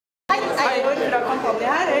Hei, Esther fra Kampanje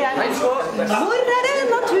her, og jeg lurer på hvor det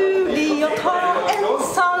naturlig å ta en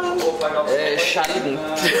sang? Sjelden.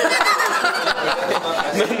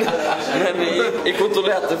 men i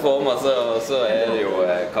kontrollerte former så det jo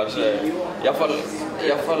kanskje i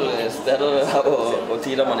hvert fall steder og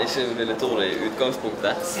tider man ikke ville tro det i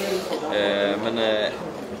utgangspunktet. Men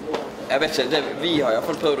jeg vet ikke, vi har i hvert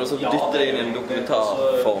fall prøvd å dytte det inn i en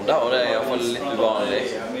dokumentarform da, og det i hvert fall litt uvanlig.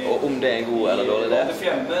 Og om det en god eller dårlig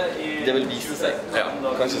det vil vise seg. Ja,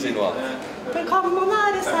 kanskje si noe annet. Men kan man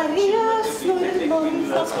være seriøs når man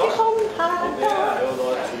snakker om her da?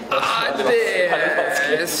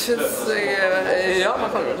 Det synes jeg... Ja, man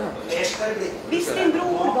kan jo det. Hvis din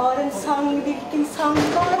bror var en sang, hvilken sang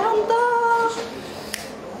var han da?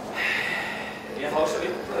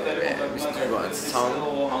 Hvis du var en sang...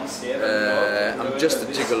 I'm just a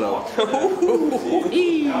gigolo.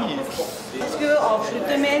 Skal vi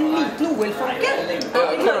avslutte med en liten OL-folke?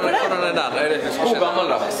 Hvordan den? God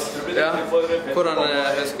gammeldags. Ja. Hvordan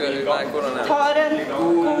husker du? Tar en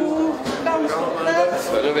god gamle.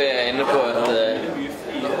 Føler vi inne på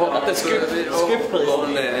et skuppbrød.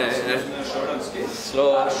 Slå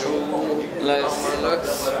løs.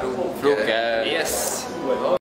 Floke. Yes.